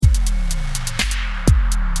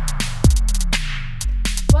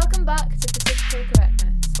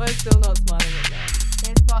still not smiling at that.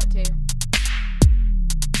 Here's part 2.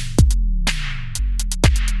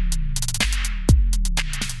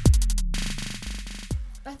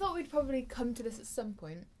 I thought we'd probably come to this at some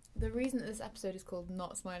point. The reason that this episode is called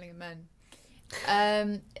Not Smiling at Men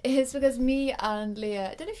is because me and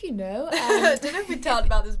Leah, I don't know if you know. I don't know if we talked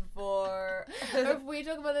about this before. Or if we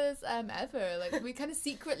talk about this ever. Like, we kind of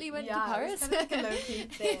secretly went to Paris. It was kind of like a low-key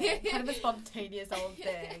thing. Kind of a spontaneous old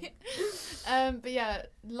thing. But yeah,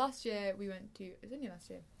 last year we went to... It was only last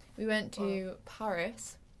year. We went to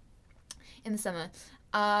Paris in the summer.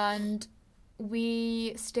 And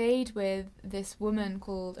we stayed with this woman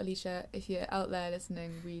called Alicia. If you're out there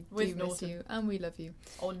listening, we do miss you. And we love you.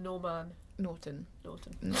 Or Norman. Norton.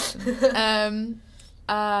 Norton.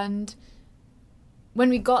 And when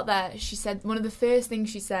we got there, she said one of the first things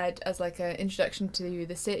she said as like an introduction to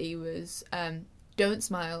the city was, "Don't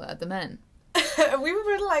smile at the men." We were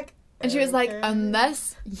really like, and she was like,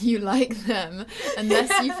 "Unless you like them,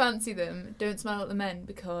 unless you fancy them, don't smile at the men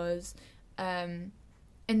because." And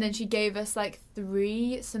then she gave us like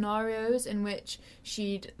 3 scenarios in which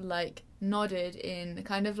she'd like nodded in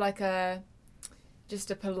kind of like just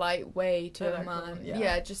a polite way to a man.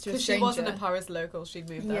 Yeah, just to a stranger. Because she wasn't a Paris local, she'd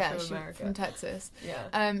moved there from America. From Texas.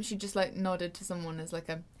 Yeah. She just like nodded to someone as like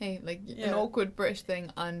a, hey, like an awkward British thing,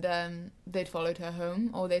 and they'd followed her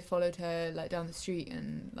home, or they'd followed her like down the street,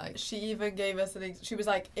 and like... She even gave us she was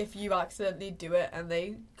like, if you accidentally do it and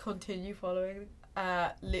they continue following,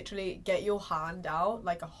 literally get your hand out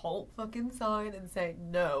like a halt fucking sign and say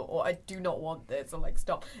no, or I do not want this, or like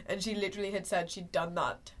stop. And she literally had said she'd done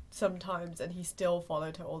that sometimes, and he still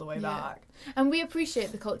followed her all the way back. And we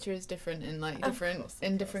appreciate the culture is different in like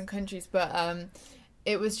different countries, but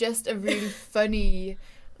it was just a really funny,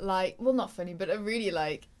 like, well, not funny, but a really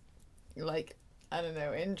like I don't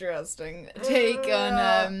know, interesting take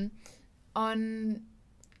on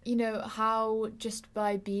you know how just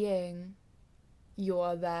by being you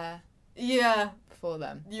are there for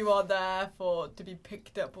them. You are there to be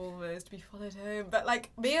picked up almost, to be followed home. But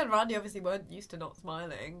like me and Randy obviously weren't used to not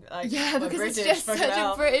smiling. Like, because British, it's just such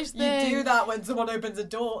a British thing. You do that when someone opens a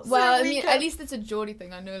door. Well, I mean, at least it's a Geordie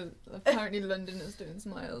thing. I know apparently Londoners don't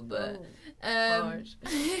smile, but no.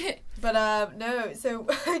 So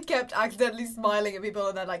I kept accidentally smiling at people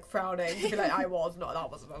and then like frowning to be like, that wasn't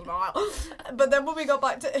a smile. But then when we got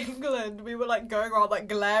back to England, we were like going around like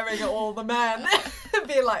glaring at all the men and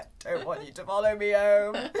being like, don't want you to follow me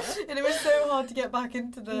home. And it was so hard to get back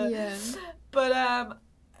into but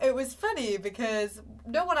it was funny because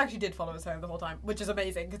no one actually did follow us home the whole time, which is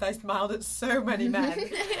amazing because I smiled at so many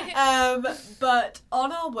men. But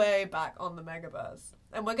on our way back on the megabus,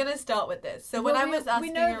 and we're going to start with this. So when I was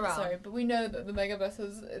asking around... Sorry, but we know that the megabus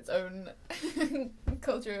has its own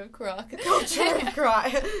culture of crack.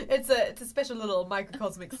 It's a special little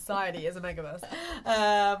microcosmic society as a megabus.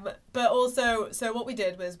 But also, so what we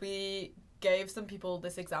did was we gave some people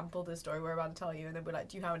this story we're about to tell you, and then we're like,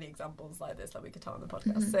 do you have any examples like this that we could tell on the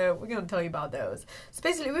podcast? Mm-hmm. So we're going to tell you about those. So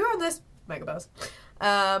basically, we were on this megabus,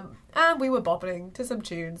 and we were bopping to some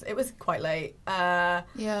tunes. It was quite late. And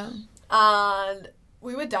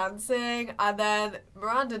we were dancing, and then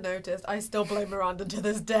Miranda noticed. I still blame Miranda to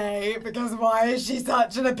this day, because why is she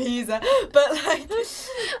such an appeaser? But like,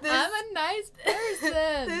 I'm a nice person.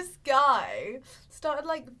 This guy started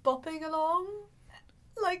like bopping along.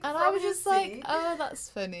 Like, and I was just like, oh, that's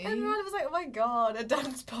funny. And Miranda was like, oh my god, a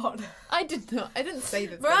dance partner. I didn't say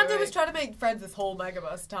this. Miranda was trying to make friends this whole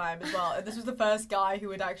megabus time as well, and this was the first guy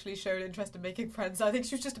who had actually shown interest in making friends, so I think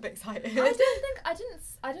she was just a bit excited.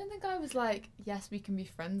 I don't think I was like, yes, we can be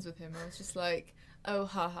friends with him. I was just like, oh,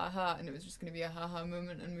 ha ha ha, and it was just going to be a ha ha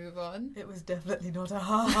moment and move on. It was definitely not a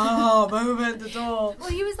ha ha moment at all. Well,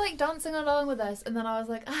 he was like dancing along with us, and then I was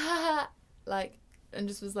like, ah ha ha, like, and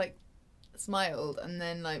just was like, smiled, and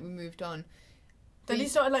then like we moved on. Then he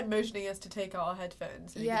started like motioning us to take out our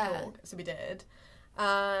headphones so we could talk, so we did.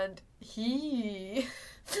 And he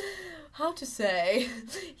how to say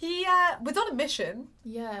he was on a mission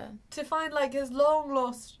to find like his long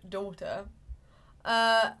lost daughter,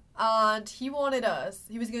 and he wanted us,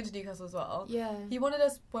 he was going to Newcastle as well, he wanted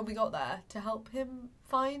us when we got there to help him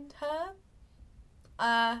find her,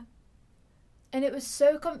 and it was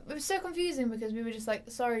so confusing because we were just like,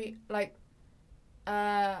 sorry, like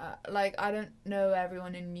I don't know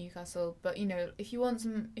everyone in Newcastle, but you know, if you want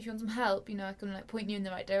some help, you know, I can like point you in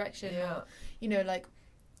the right direction, or you know, like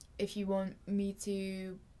if you want me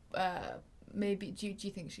to maybe do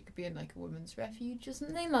you think she could be in like a women's refuge or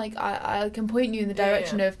something, like I can point you in the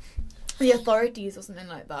direction of the authorities or something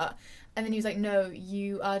like that. And then he was like, no,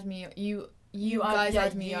 you add me, you guys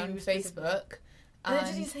add me on Facebook, And then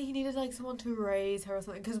did he say he needed like someone to raise her or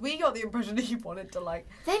something? Because we got the impression he wanted to like.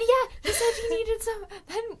 Then he said he needed some.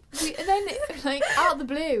 Then like out of the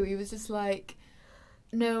blue, he was just like,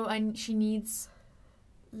 no, she needs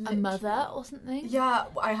a mother or something. Yeah,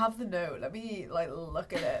 I have the note. Let me like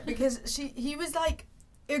look at it because he was like,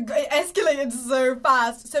 it escalated so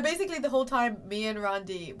fast. So basically, the whole time, me and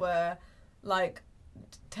Randy were like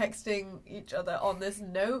texting each other on this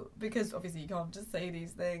note because obviously you can't just say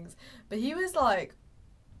these things. But he was like,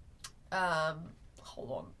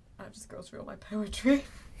 hold on, I have to scroll through all my poetry.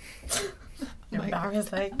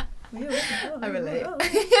 Embarrassing. I relate.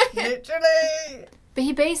 Literally. But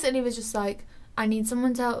he basically was just like, I need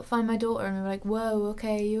someone to help find my daughter, and we were like, whoa,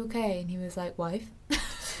 okay, you okay? And he was like, wife.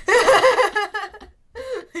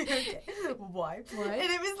 Okay. Wife. What? And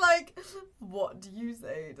it was like, what do you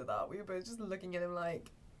say to that? We were both just looking at him like,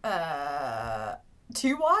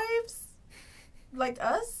 2 wives? Like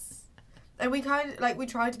us? And we kind of, like, we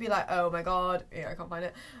tried to be like, oh my god, yeah, I can't find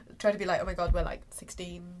it. Tried to be like, oh my god, we're like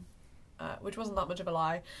 16, which wasn't that much of a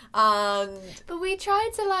lie. But we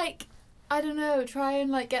tried to like, I don't know, try and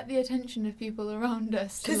like get the attention of people around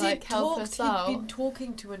us to like help us out. He'd been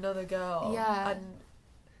talking to another girl. Yeah. And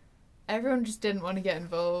everyone just didn't want to get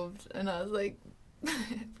involved, and I was like,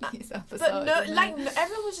 please help us but out. no, like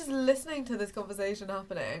everyone was just listening to this conversation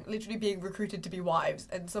happening, literally being recruited to be wives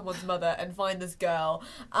and someone's mother and find this girl,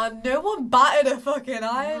 and no one batted a fucking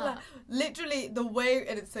eye. Yeah. Like, literally the way,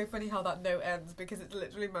 and it's so funny how that note ends because it's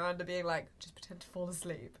literally Miranda being like, just pretend to fall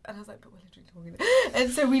asleep, and I was like, but we're literally talking,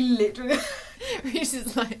 and so we literally, we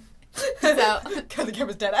just like, out. the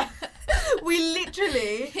camera's dead. We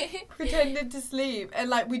literally pretended to sleep, and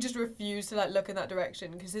like we just refused to like look in that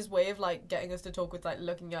direction because his way of like getting us to talk was like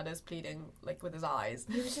looking at us, pleading like with his eyes.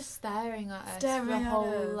 He was just staring at us for the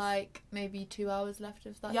whole like maybe 2 hours left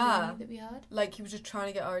of that journey that we had. Like he was just trying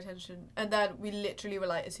to get our attention, and then we literally were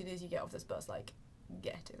like, as soon as you get off this bus, like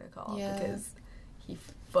get in a car because he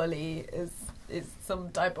fully is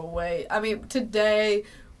some type of way. I mean, today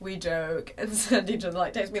we joke and send each other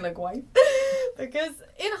like text me like wife because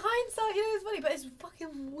in hindsight, you know, it's funny, but it's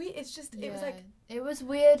fucking weird. It's just it was like it was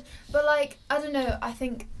weird, but like I don't know. I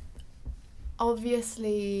think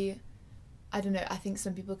obviously, I don't know. I think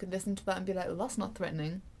some people could listen to that and be like, well, that's not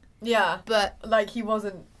threatening. Yeah, but like he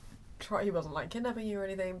wasn't like kidnapping you or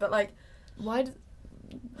anything. But like, why is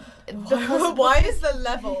the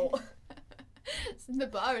level? The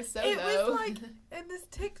bar is so low. It was like in this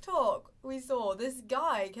TikTok we saw, this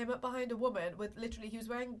guy came up behind a woman with literally, he was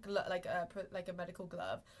wearing like a medical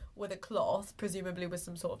glove with a cloth, presumably with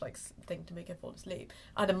some sort of like thing to make her fall asleep,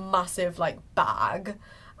 and a massive like bag,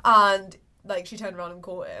 and like she turned around and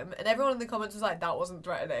caught him, and everyone in the comments was like, that wasn't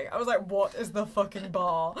threatening. I was like, what is the fucking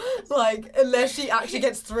bar? Like, unless she actually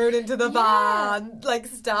gets thrown into the van, like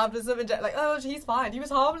stabbed or something, like, oh, he's fine, he was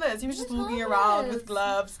harmless, he was just walking around with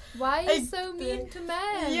gloves. Why are you so mean to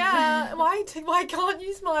men? Yeah, why can't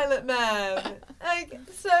you smile at men? Like,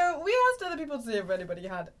 so we asked other people to see if anybody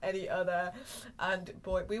had any other, and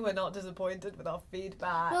boy, we were not disappointed with our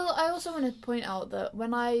feedback. Well, I also want to point out that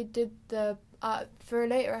when I did the for a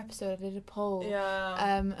later episode, I did a poll,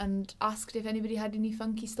 and asked if anybody had any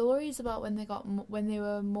funky stories about when they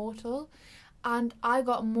were mortal, and I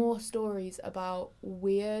got more stories about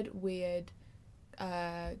weird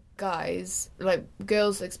guys, like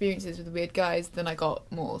girls' experiences with weird guys, than I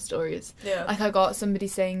got more stories. Yeah, like I got somebody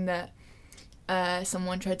saying that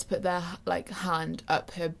someone tried to put their like hand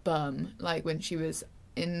up her bum, like when she was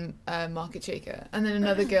in Market Shaker, and then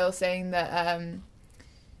another girl saying that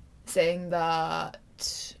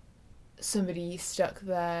somebody stuck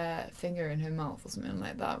their finger in her mouth or something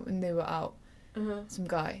like that when they were out. Some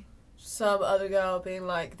guy. Some other girl being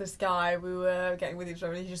like, this guy, we were getting with each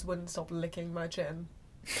other and he just wouldn't stop licking my chin.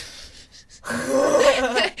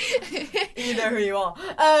 You know who you are.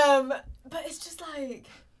 But it's just like,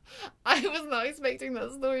 I was not expecting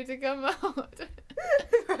that story to come out.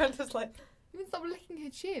 I'm just like, you would stop licking her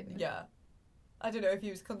chin? Yeah. I don't know if he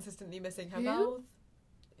was consistently missing her mouth.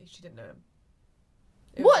 She didn't know him.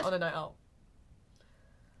 It was on a night out.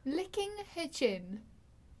 Licking her chin.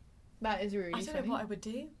 That is really funny. I don't know what I would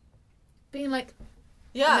do. Being like,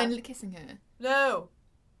 yeah, and then kissing her. No,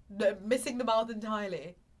 missing the mouth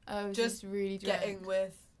entirely. Oh, just really getting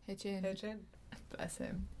with her chin. Bless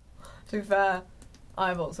him. To be fair,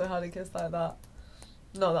 I've also had a kiss like that.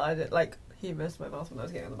 Not that I did. Like, he missed my mouth when I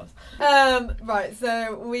was getting on the bus. Right.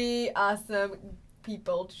 So we asked them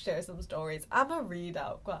people to share some stories. I'm gonna read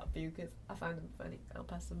out quite a few because I found them funny. I'll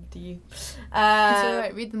pass them to you. It's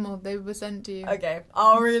alright, read them all. They were sent to you. Okay,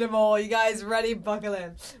 I'll read them all. You guys ready? Buckle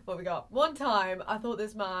in. What we got? One time, I thought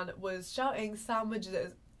this man was shouting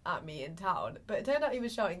sandwiches at me in town. But it turned out he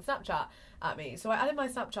was shouting Snapchat at me. So I added my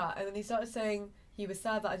Snapchat, and then he started saying he was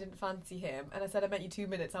sad that I didn't fancy him. And I said, I met you 2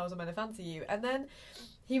 minutes, I wasn't meant to fancy you. And then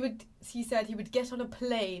he said he would get on a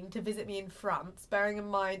plane to visit me in France, bearing in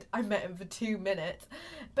mind I met him for 2 minutes.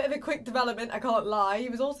 Bit of a quick development, I can't lie. He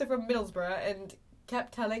was also from Middlesbrough and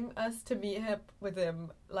kept telling us to meet up with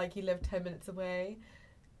him like he lived 10 minutes away.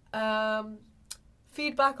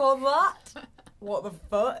 Feedback on that? What the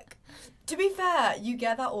fuck? To be fair, you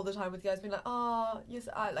get that all the time with guys being like, oh, yes,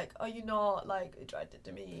 are you not, like, attracted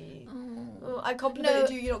to me? Oh, I complimented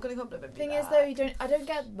you, you're not going to compliment me Thing back. is, though, I don't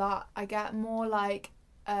get that. I get more, like,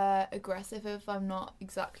 aggressive if I'm not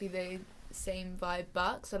exactly the same vibe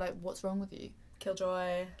back. So, like, what's wrong with you?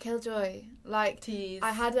 Killjoy. Like, tease.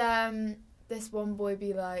 I had this one boy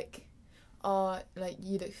be like, oh, like,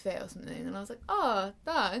 you look fit or something. And I was like, oh,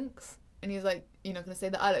 thanks. And he was like, you're not going to say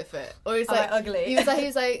that I look fit? Or he's like, ugly. He was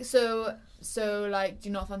like, so, like, do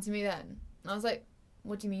you not fancy me then? And I was like,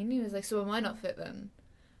 what do you mean? He was like, so am I not fit then?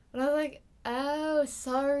 And I was like, oh,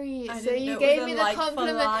 sorry. So you gave me the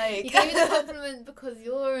compliment. You gave me the compliment because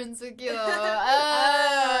you're insecure.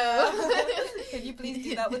 Oh. Can you please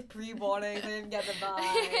do that with pre-warning? I didn't get the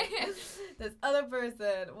vibe. This other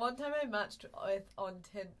person, one time this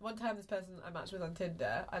person I matched with on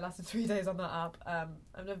Tinder. I lasted 3 days on that app.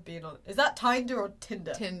 I've never been on. Is that Tinder or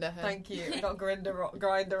Tinder? Tinder. Thank you. I got Grindr wrong.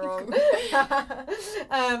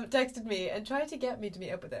 Texted me and tried to get me to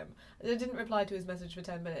meet up with him. I didn't reply to his message for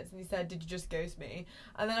 10 minutes, and he said, "Did you just ghost me?"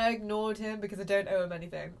 And then I ignored him because I don't owe him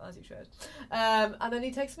anything, as you should. And then he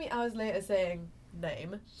texted me hours later saying,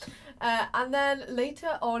 name. And then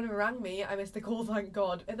later on rang me. I missed the call, thank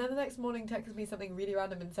God. And then the next morning texted me something really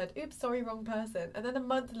random and said, oops, sorry, wrong person. And then a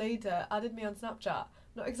month later added me on Snapchat.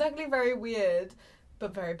 Not exactly very weird,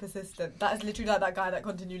 but very persistent. That is literally like that guy that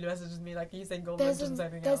continually messages me like, are you single?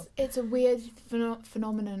 It's a weird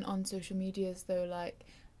phenomenon on social medias though, like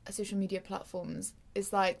social media platforms.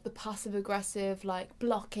 It's like the passive aggressive, like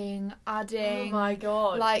blocking, adding. Oh my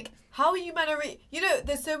God. Like, how are you meant to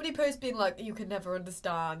there's so many posts being like, you can never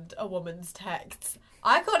understand a woman's texts.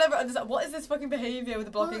 I can't ever understand. What is this fucking behaviour with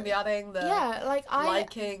the blocking, the adding, the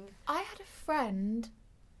liking? I had a friend.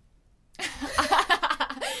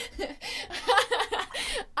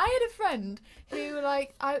 I had a friend who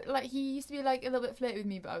he used to be like a little bit flirty with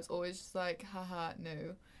me, but I was always just like, haha,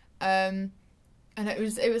 no. And it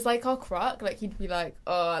was like our crack. Like he'd be like,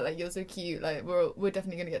 oh, like you're so cute, like we're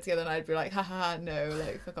definitely gonna get together, and I'd be like, haha, no,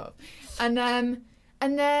 like fuck off. And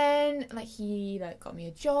then like he like got me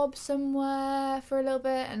a job somewhere for a little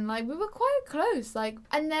bit, and like we were quite close. Like,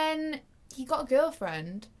 and then he got a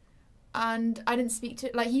girlfriend, and I didn't speak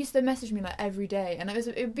to, like, he used to message me like every day, and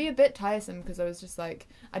it would be a bit tiresome because I was just like,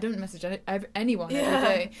 I don't message anyone every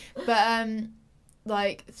day, but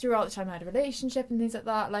like throughout the time I had a relationship and things like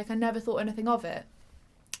that, like I never thought anything of it.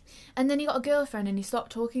 And then he got a girlfriend and he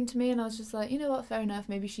stopped talking to me, and I was just like, you know what, fair enough,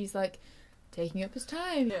 maybe she's like taking up his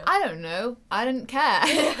time. Yeah. I don't know, I didn't care.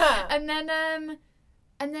 Yeah.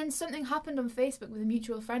 And then something happened on Facebook with a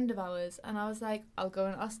mutual friend of ours, and I was like, I'll go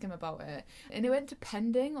and ask him about it. And it went to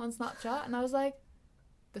pending on Snapchat, and I was like,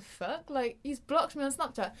 the fuck? Like, he's blocked me on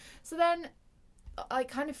Snapchat. So then, like,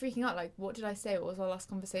 kind of freaking out, like, what did I say? What was our last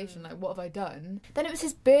conversation? Like, what have I done? Then it was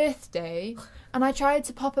his birthday, and I tried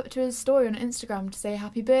to pop up to his story on Instagram to say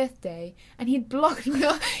happy birthday, and he'd blocked me.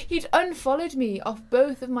 He'd unfollowed me off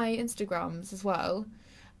both of my Instagrams as well.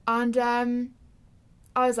 And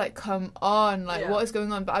I was like, come on, like, what is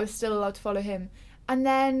going on? But I was still allowed to follow him. And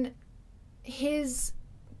then his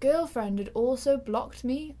girlfriend had also blocked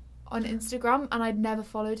me on Instagram, and I'd never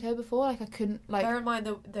followed her before. Like, I couldn't, like... Bear in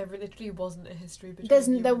mind, there literally wasn't a history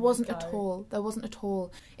between you. There wasn't at all. There wasn't at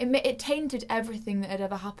all. It tainted everything that had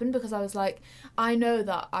ever happened, because I was like, I know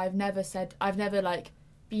that I've never, like,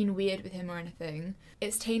 been weird with him or anything.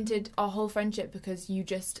 It's tainted our whole friendship because you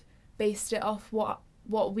just based it off what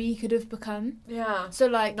we could have become. Yeah. So,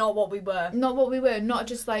 like... Not what we were. Not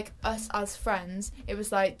just, like, us as friends. It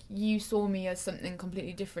was like, you saw me as something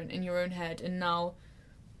completely different in your own head, and now...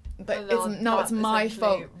 But it's my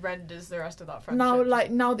fault. Renders the rest of that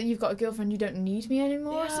friendship. Now that you've got a girlfriend, you don't need me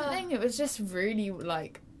anymore or something. It was just really,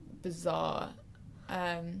 like, bizarre.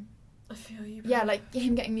 I feel you. Yeah, like,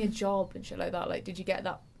 him getting me a job and shit like that. Like, did you get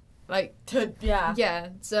that? Like... Yeah. Yeah,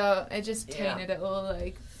 so it just tainted it all,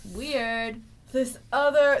 like, weird. This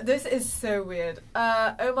is so weird.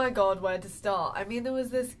 Oh my God, where to start? I mean, there was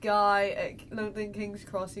this guy at London King's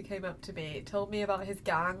Cross who came up to me, told me about his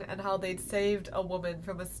gang and how they'd saved a woman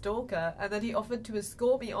from a stalker, and then he offered to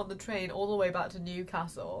escort me on the train all the way back to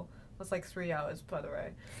Newcastle. That's like 3 hours, by the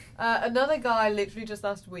way. Another guy literally just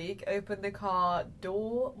last week opened the car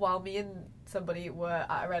door while me and somebody were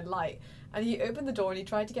at a red light. And he opened the door and he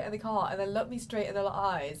tried to get in the car and then looked me straight in the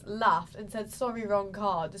eyes, laughed and said, "Sorry, wrong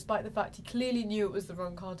car," despite the fact he clearly knew it was the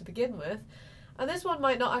wrong car to begin with. And this one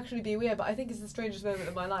might not actually be weird, but I think it's the strangest moment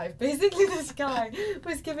of my life. Basically, this guy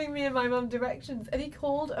was giving me and my mum directions, and he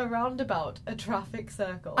called a roundabout a traffic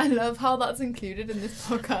circle. I love how that's included in this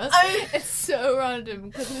podcast. It's so random,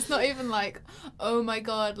 because it's not even like, oh my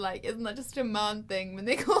god, like, isn't that just a man thing when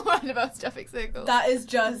they call roundabouts traffic circles? That is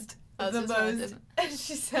just That's the just most... random. And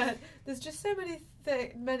she said, there's just so many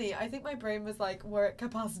many. I think my brain was like, we're at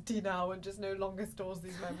capacity now and just no longer stores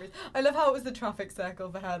these memories. I love how it was the traffic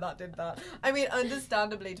circle for her that did that. I mean,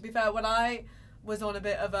 understandably, to be fair, when I was on a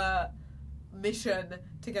bit of a mission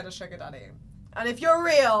to get a sugar daddy, and if you're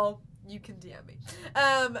real, you can DM me.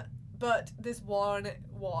 But this one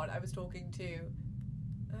I was talking to,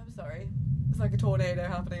 I'm sorry, it's like a tornado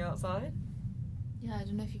happening outside. Yeah, I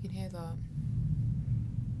don't know if you can hear that.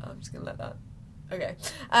 I'm just gonna let that. Okay.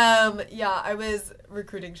 Yeah, I was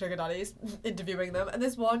recruiting sugar daddies, interviewing them, and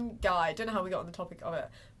this one guy, I don't know how we got on the topic of it,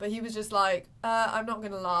 but he was just like, I'm not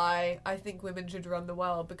gonna lie, I think women should run the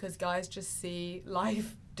world because guys just see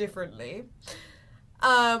life differently.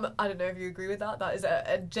 I don't know if you agree with that. That is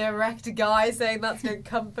a direct guy saying that's gonna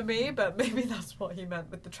come for me, but maybe that's what he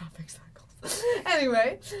meant with the traffic circles.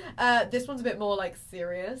 Anyway, this one's a bit more like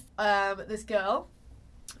serious. This girl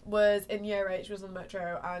was in year 8, she was on the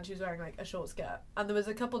metro and she was wearing like a short skirt, and there was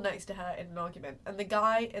a couple next to her in an argument, and the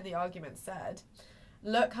guy in the argument said,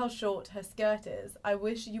 "Look how short her skirt is. I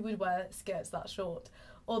wish you would wear skirts that short.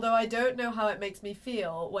 Although I don't know how it makes me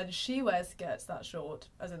feel when she wears skirts that short,"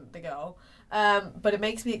 as in the girl, "but it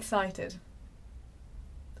makes me excited."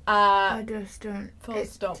 I just don't. Full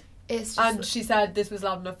stop. It's just and she said this was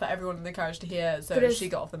loud enough for everyone in the carriage to hear, so she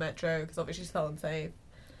got off the metro because obviously she felt unsafe.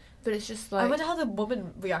 But it's just like, I wonder how the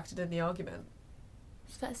woman reacted in the argument.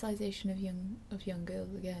 It's fetishization of young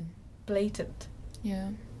girls again. Blatant.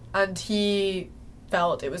 Yeah. And he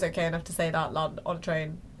felt it was okay enough to say that loud on a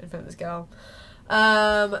train in front of this girl.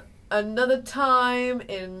 Another time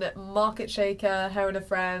in Market Shaker, her and a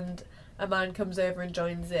friend, a man comes over and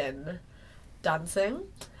joins in dancing.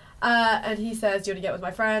 And he says, "Do you want to get with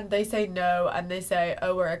my friend?" They say no, and they say,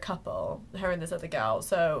 "Oh, we're a couple," her and this other girl.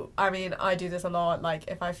 So, I mean, I do this a lot. Like,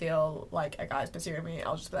 if I feel like a guy's pursuing me,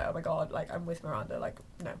 I'll just be like, "Oh my god, like, I'm with Miranda," like,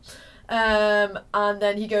 no. And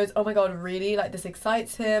then he goes, "Oh my god, really?" Like, this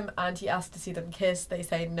excites him, and he asks to see them kiss. They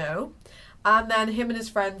say no. And then him and his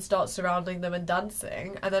friend start surrounding them and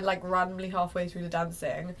dancing, and then, like, randomly halfway through the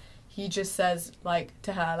dancing, he just says, like,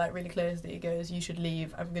 to her, like, really closely, he goes, "You should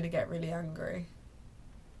leave, I'm gonna get really angry."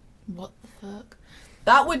 What the fuck?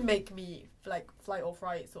 That would make me, like, flight or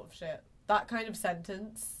fright sort of shit. That kind of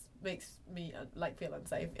sentence makes me, like, feel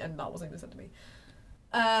unsafe, and that wasn't even said to me.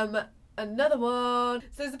 Another one.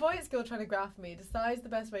 So there's a boy at school trying to graph me, decides the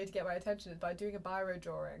best way to get my attention is by doing a biro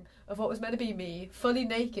drawing of what was meant to be me, fully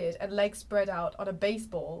naked and legs spread out on a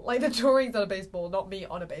baseball. Like, the drawing's on a baseball, not me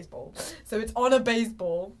on a baseball. So it's on a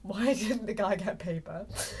baseball. Why didn't the guy get paper?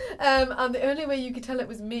 And the only way you could tell it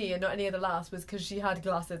was me and not any other lass was because she had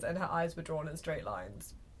glasses and her eyes were drawn in straight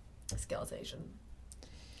lines. Skeletation.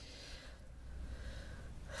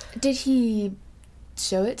 Did he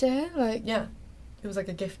show it to her? Like, yeah, it was like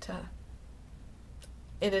a gift to her.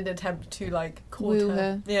 In an attempt to, like, court woo her.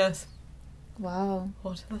 her. Yes. Wow.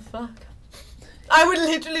 What the fuck? I would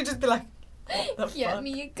literally just be like, what the fuck? Get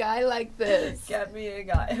me a guy like this. Get me a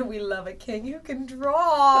guy. We love a king who can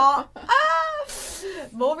draw.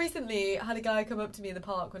 More recently, I had a guy come up to me in the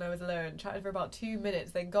park when I was alone, chatted for about 2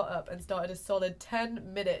 minutes, then got up and started a solid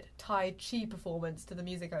 10-minute Tai Chi performance to the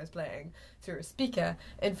music I was playing through a speaker,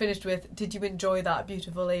 and finished with, "Did you enjoy that,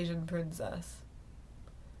 beautiful Asian princess?"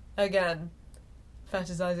 Again,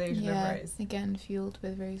 fetishization of race. Again, fueled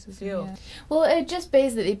with racism. Fueled. Yeah. Well, it just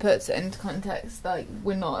basically puts it into context, like,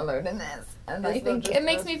 we're not alone in this. And It's I not think just it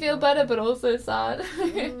makes us, me feel but- better, but also sad.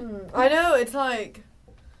 I know, it's like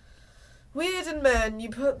weird and men, you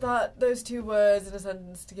put those two words in a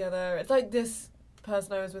sentence together. It's like this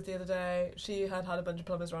person I was with the other day, she had a bunch of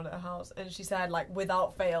plumbers around at her house, and she said, like,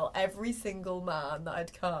 without fail, every single man that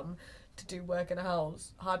had come to do work in a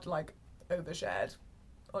house had, like, overshared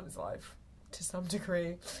on his life to some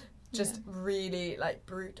degree. Just really, like,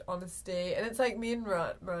 brute honesty. And it's like, me and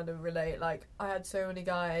Miranda relate. Like, I had so many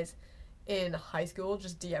guys in high school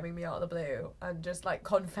just DMing me out of the blue and just, like,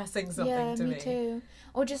 confessing something to me. Yeah, me too.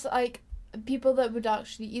 Or just, like, people that would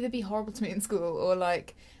actually either be horrible to me in school or,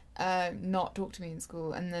 like, not talk to me in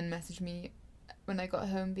school and then message me when I got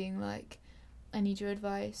home being like, I need your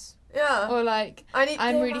advice. Yeah. Or like,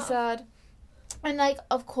 I'm really sad. And like,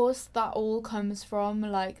 of course, that all comes from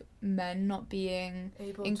like men not being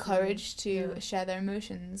encouraged to share their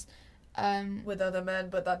emotions with other men,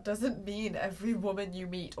 but that doesn't mean every woman you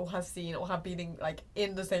meet or have seen or have been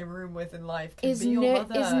in the same room with in life can be your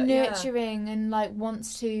mother. Is nurturing and like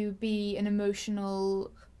wants to be an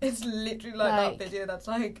emotional. It's literally like that video that's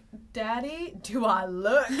like, Daddy, do I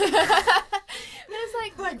look?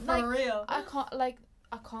 It's like for real. I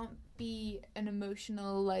can't be an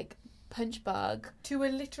emotional like punch bag to a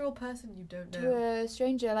literal person you don't know, to a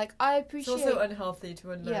stranger. Like, I appreciate. It's also unhealthy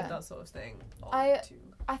to unlearn that sort of thing.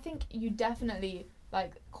 I think you definitely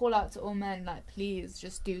like call out to all men, like, please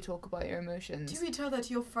just do talk about your emotions to each other, to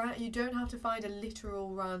your friend. You don't have to find a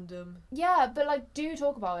literal random. Yeah, but like, do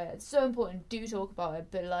talk about it. It's so important. Do talk about it,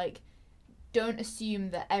 but like, don't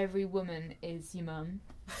assume that every woman is your mum.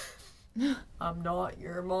 I'm not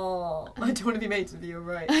your mom. I don't want to be made to feel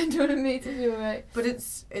right. I don't want to be made to feel right. But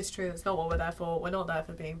it's true. It's not what we're there for. We're not there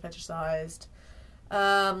for being fetishized.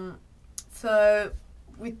 So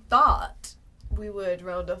we thought we would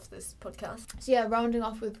round off this podcast. So yeah, rounding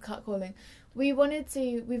off with catcalling. We've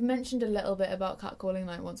mentioned a little bit about catcalling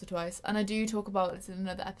like once or twice, and I do talk about this in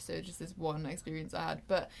another episode, just this one experience I had.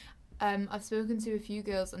 But I've spoken to a few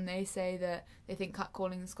girls and they say that they think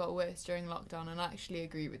catcalling's got worse during lockdown, and I actually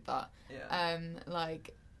agree with that. Yeah.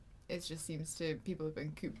 Like, it just seems people have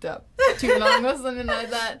been cooped up too long or something like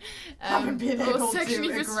that. Haven't been able to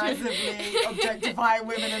aggressively objectify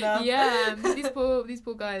women enough. Yeah, these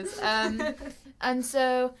poor guys. And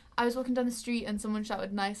so I was walking down the street and someone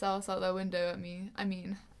shouted "nice ass" out their window at me. I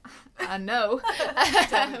mean, I know.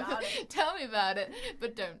 Tell me about it,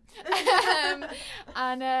 but don't.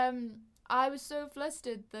 And I was so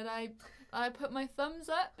flustered that I put my thumbs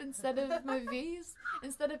up instead of my V's.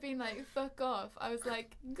 Instead of being like, fuck off, I was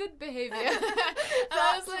like, good behaviour.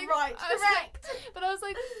 I was like, right, correct. But I was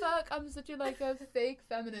like, fuck, I'm such a fake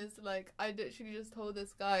feminist. Like, I literally just told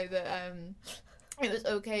this guy that it was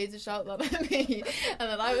okay to shout that at me, and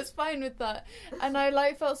that I was fine with that. And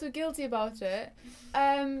I felt so guilty about it.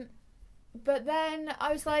 But then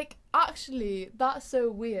I was like, actually, that's so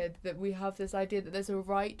weird that we have this idea that there's a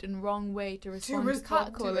right and wrong way to respond to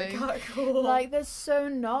catcalling. Like, there's so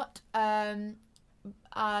not. And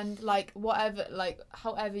like, whatever, like,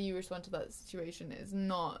 however you respond to that situation is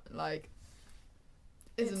not like.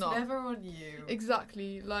 It's never on you.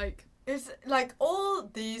 Exactly. Like, it's like all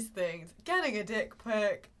these things, getting a dick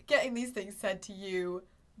pic, getting these things said to you,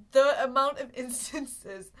 the amount of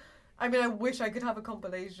instances. I mean, I wish I could have a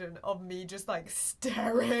compilation of me just like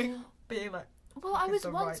staring, being like, well, I was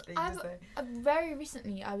once, very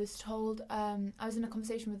recently, I was told, I was in a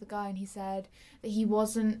conversation with a guy and he said that he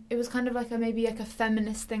wasn't, it was kind of like maybe a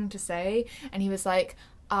feminist thing to say, and he was like,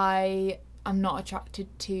 I'm not attracted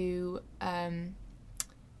to, I'm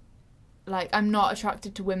not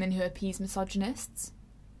attracted to women who appease misogynists.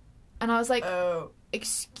 And I was like,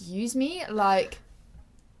 excuse me? Like,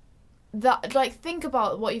 that, like, think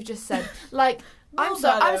about what you've just said. Like, I was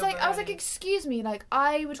like, excuse me, like,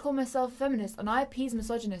 I would call myself a feminist and I appease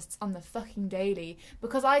misogynists on the fucking daily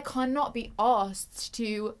because I cannot be asked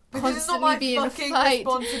to constantly be in a fight. It's not my fucking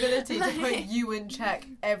responsibility to put you in check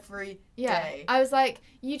every day. I was like,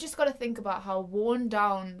 you just got to think about how worn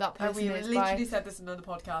down that person is. We literally said this in another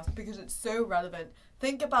podcast because it's so relevant.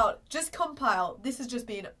 Think about, just compile, this has just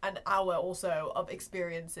been an hour or so of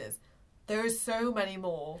experiences. There is so many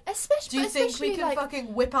more. Do you think we can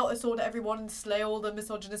fucking whip out a sword at everyone and slay all the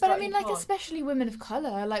misogynists? But I mean, like, especially women of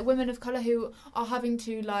colour. Like, women of colour who are having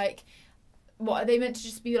to, like, what are they meant to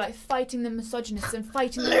just be, like, fighting the misogynists and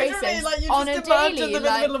fighting the racists like, you on just a daily? In the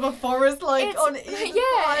middle of a forest, like, on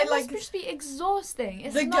it must just be exhausting.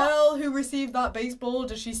 It's girl who received that baseball,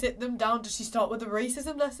 does she sit them down? Does she start with the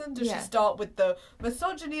racism lesson? Does she start with the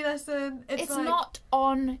misogyny lesson? It's like, not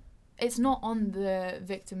on the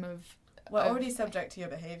victim of... We're already subject to your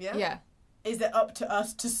behaviour. Yeah. Is it up to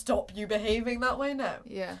us to stop you behaving that way? No.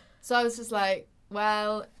 Yeah. So I was just like,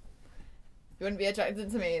 well, you wouldn't be attracted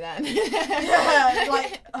to me then. Yeah,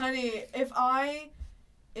 like, honey, if I,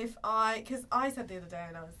 because I said the other day,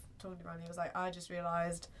 and I was talking to Brandy, I was like, I just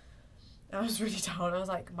realised, I was really down, I was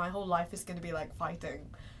like, my whole life is going to be like fighting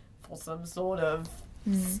for some sort of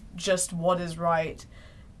just what is right,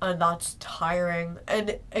 and that's tiring.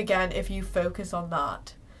 And again, if you focus on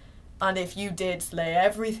that, and if you did slay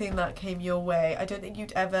everything that came your way, I don't think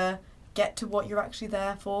you'd ever get to what you're actually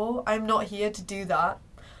there for. I'm not here to do that.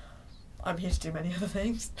 I'm here to do many other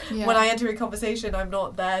things. Yeah. When I enter a conversation, I'm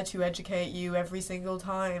not there to educate you every single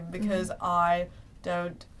time because I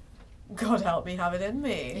don't God help me have it in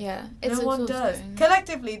me. Yeah, it's no one does. exhausting.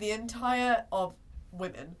 Collectively, the entire of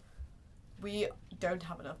women, we don't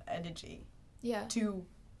have enough energy Yeah. to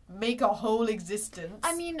make a whole existence.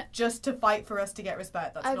 I mean, just to fight for us to get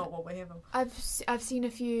respect. That's not what we're here for. I've seen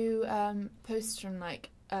a few posts from like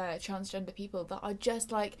transgender people that are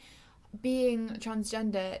just like, being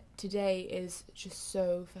transgender today is just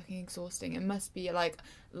so fucking exhausting. It must be like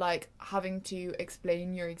having to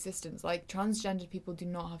explain your existence. Like, transgender people do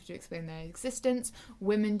not have to explain their existence.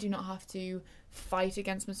 Women do not have to fight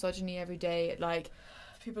against misogyny every day. Like,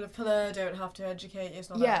 people of colour don't have to educate. It's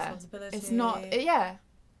not their responsibility. It's not. Yeah.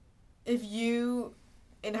 If you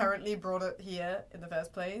inherently brought it here in the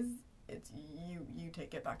first place, it's you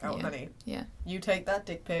take it back out, honey. Yeah. You take that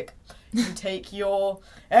dick pic. You take your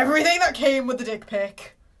everything that came with the dick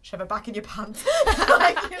pic. Shove it back in your pants.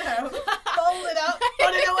 Like, you know, fold it up,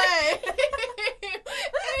 put it away.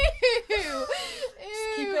 Ew.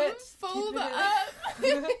 Just keep it. Fold keep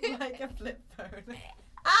it up. like a flip phone.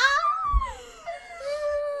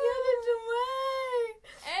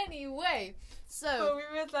 Anyway, so but we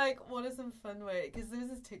were like, what is some fun way? Because there's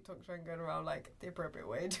this TikTok trend going around, like the appropriate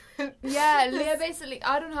way to do it. yeah, Leah basically,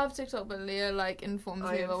 I don't have TikTok, but Leah like informs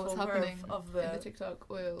me about what's happening of in the TikTok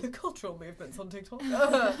world. The cultural movements on TikTok.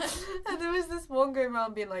 And there was this one going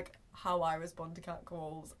around being like, how I respond to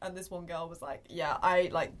catcalls, and this one girl was like, yeah, I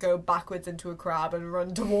like go backwards into a crab and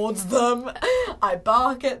run towards them. I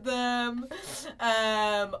bark at them.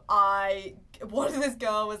 One of this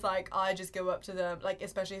girl was like, I just go up to them, like,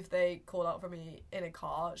 especially if they call out for me in a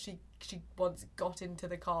car. She once got into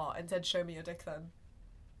the car and said, show me your dick then.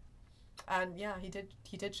 And yeah, he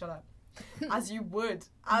did shut up. As you would.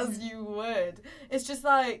 It's just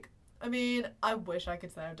like, I mean, I wish I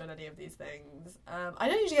could say I've done any of these things. I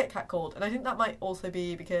don't usually get catcalled, and I think that might also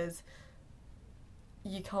be because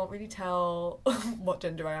you can't really tell what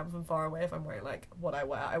gender I am from far away if I'm wearing, like, what I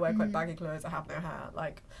wear. I wear quite baggy clothes, I have no hair,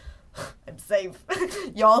 like, I'm safe.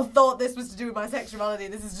 Y'all thought this was to do with my sexuality,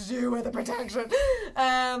 this is to do with the protection.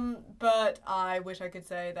 But I wish I could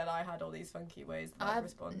say that I had all these funky ways that I've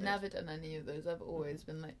responded. I've never done any of those. I've always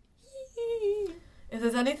been like, if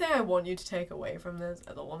there's anything I want you to take away from this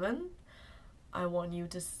as a woman, I want you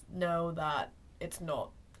to know that it's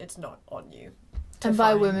not on you. And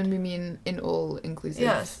by women we mean in all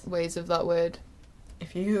inclusive ways of that word.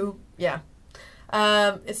 If you,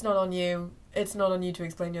 it's not on you. It's not on you to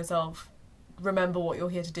explain yourself. Remember what you're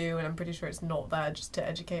here to do, and I'm pretty sure it's not there just to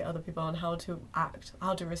educate other people on how to act,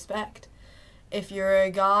 how to respect. If you're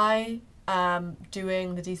a guy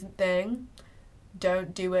doing the decent thing,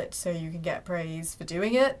 don't do it so you can get praise for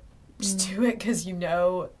doing it. Just do it because you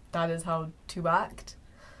know that is how to act.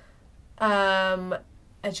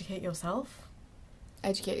 Educate yourself.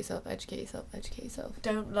 Educate yourself.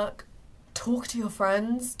 Don't talk to your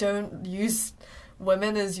friends. Don't use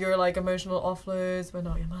women as your like emotional offloads. We're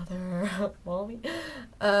not your mother, mommy.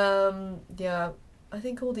 Yeah, I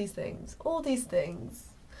think all these things.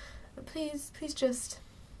 But please just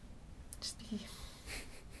be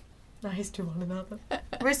nice to one another.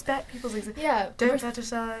 Respect people's existence. Yeah. Don't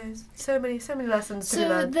fetishize. So many lessons to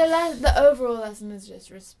learn. The overall lesson is just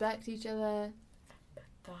respect each other,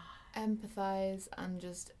 empathise, and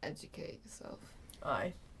just educate yourself.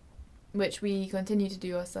 Aye. Which we continue to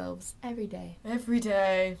do ourselves every day. Thank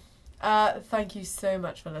you so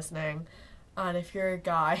much for listening. And if you're a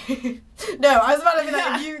guy... No, I was about to be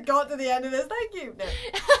like, if you got to the end of this, thank you. No.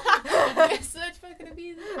 You're such fucking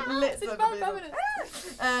abuser.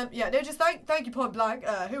 Just thank you point blank,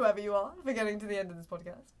 whoever you are, for getting to the end of this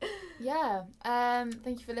podcast. Yeah.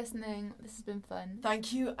 Thank you for listening. This has been fun.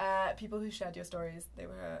 Thank you, people who shared your stories. They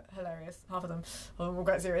were hilarious. Half of them were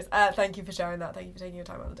quite serious. Thank you for sharing that. Thank you for taking your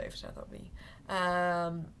time out of the day for sharing that with me.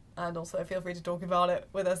 And also feel free to talk about it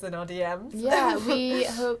with us in our DMs. Yeah, we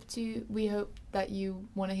hope that you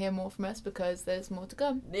want to hear more from us because there's more to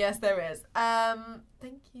come. Yes, there is.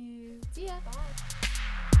 Thank you. See ya. Bye.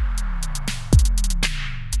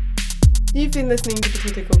 You've been listening to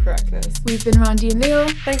Political Correctness. We've been Randy and Leo.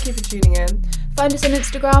 Thank you for tuning in. Find us on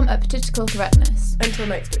Instagram at Political Correctness. Until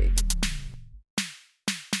next week.